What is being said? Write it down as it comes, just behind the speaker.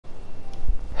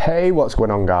Hey, what's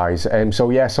going on guys? So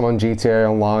yes, I'm on GTA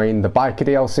Online, the biker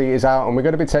DLC is out and we're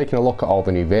going to be taking a look at all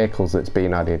the new vehicles that's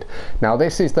been added. Now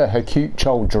this is the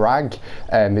Hakuchou drag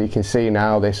that you can see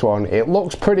now, this one. It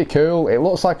looks pretty cool, it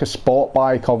looks like a sport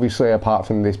bike obviously apart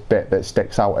from this bit that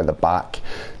sticks out at the back.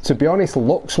 To be honest,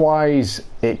 looks wise,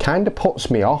 it kind of puts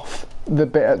me off the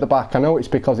bit at the back. I know it's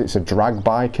because it's a drag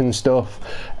bike and stuff.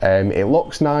 It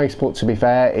looks nice, but to be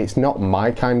fair, it's not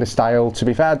my kind of style. To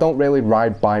be fair, I don't really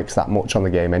ride bikes that much on the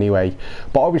game anyway,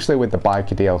 but obviously with the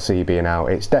biker DLC being out,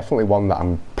 it's definitely one that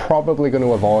I'm probably going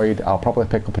to avoid. I'll probably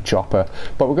pick up a chopper,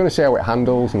 but we're going to see how it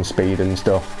handles and speed and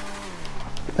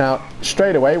stuff. Now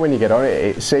straight away when you get on it,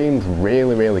 it seems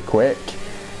really quick,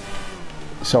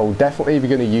 so definitely if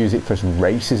you're going to use it for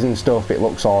races and stuff, it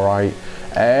looks alright.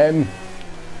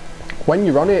 When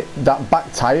you're on it, that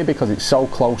back tyre, because it's so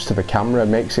close to the camera,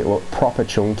 makes it look proper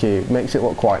chunky. It makes it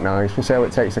look quite nice. We'll see how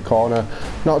it takes the corner.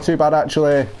 Not too bad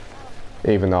actually,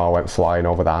 even though I went flying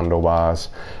over the handlebars.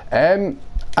 I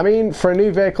mean, for a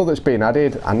new vehicle that's been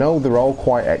added, I know they're all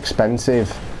quite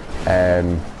expensive,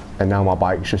 and now my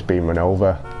bike's just been run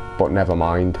over, but never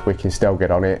mind, we can still get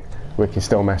on it, we can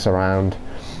still mess around.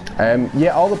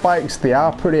 Yeah, all the bikes, they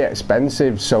are pretty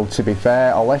expensive, so to be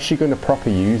fair, unless you're going to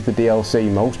properly use the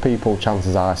DLC, most people,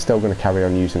 chances are, still going to carry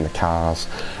on using the cars,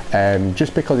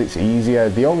 just because it's easier.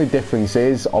 The only difference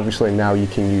is, obviously now you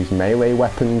can use melee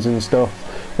weapons and stuff,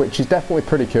 which is definitely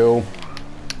pretty cool.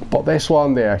 But this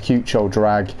one, the Hakuchou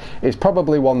drag, is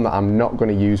probably one that I'm not going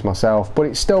to use myself, but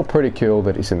it's still pretty cool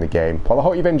that it's in the game. Well, I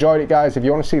hope you've enjoyed it guys. If you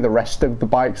want to see the rest of the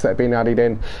bikes that have been added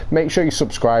in, make sure you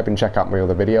subscribe and check out my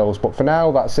other videos. But for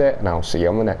now, that's it, and I'll see you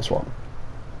on the next one.